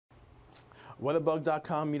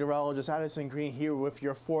Weatherbug.com meteorologist Addison Green here with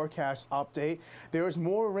your forecast update. There is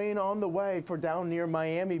more rain on the way for down near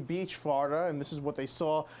Miami Beach, Florida, and this is what they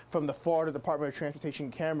saw from the Florida Department of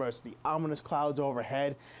Transportation cameras. The ominous clouds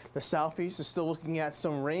overhead. The southeast is still looking at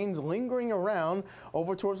some rains lingering around.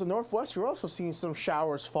 Over towards the northwest, you're also seeing some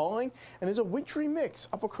showers falling, and there's a wintry mix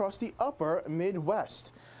up across the upper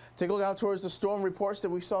Midwest. Take a look out towards the storm reports that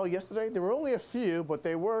we saw yesterday. There were only a few, but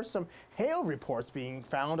there were some hail reports being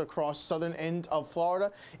found across southern end of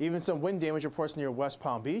Florida, even some wind damage reports near West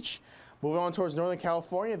Palm Beach. Moving on towards Northern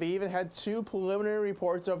California, they even had 2 preliminary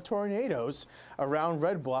reports of tornadoes around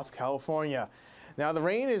Red Bluff, California. Now the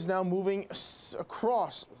rain is now moving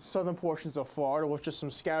across southern portions of Florida with just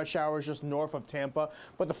some scattered showers just north of Tampa,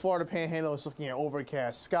 but the Florida Panhandle is looking at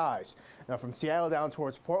overcast skies. Now from Seattle down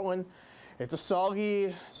towards Portland, it's a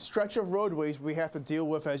soggy stretch of roadways we have to deal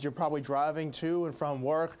with as you're probably driving to and from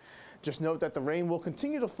work. Just note that the rain will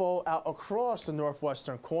continue to fall out across the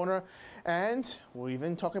northwestern corner, and we're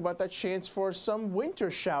even talking about that chance for some winter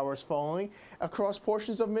showers falling across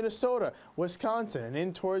portions of Minnesota, Wisconsin, and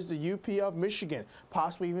in towards the UP of Michigan.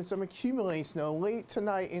 Possibly even some accumulating snow late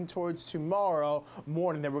tonight in towards tomorrow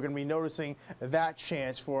morning that we're going to be noticing that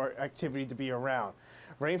chance for activity to be around.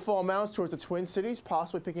 Rainfall amounts towards the Twin Cities,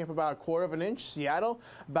 possibly picking up about 1/4 of an inch. Seattle,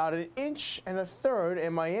 about 1 1/4 inches,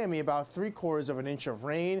 and Miami, about 3/4 of an inch of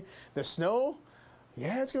rain. The snow,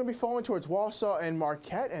 yeah, it's going to be falling towards Wausau and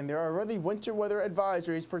Marquette, and there are already winter weather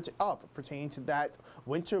advisories pertaining to that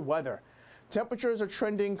winter weather. Temperatures are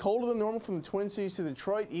trending colder than normal from the Twin Cities to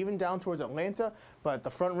Detroit, even down towards Atlanta, but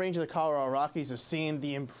the front range of the Colorado Rockies is seeing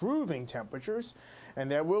the improving temperatures,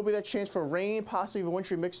 and there will be that chance for rain, possibly even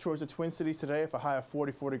wintry mix towards the Twin Cities today with a high of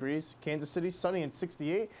 44 degrees. Kansas City, sunny and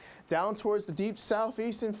 68. Down towards the deep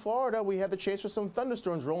southeast in Florida, we have the chance for some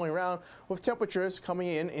thunderstorms rolling around with temperatures coming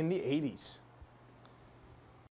in the 80s.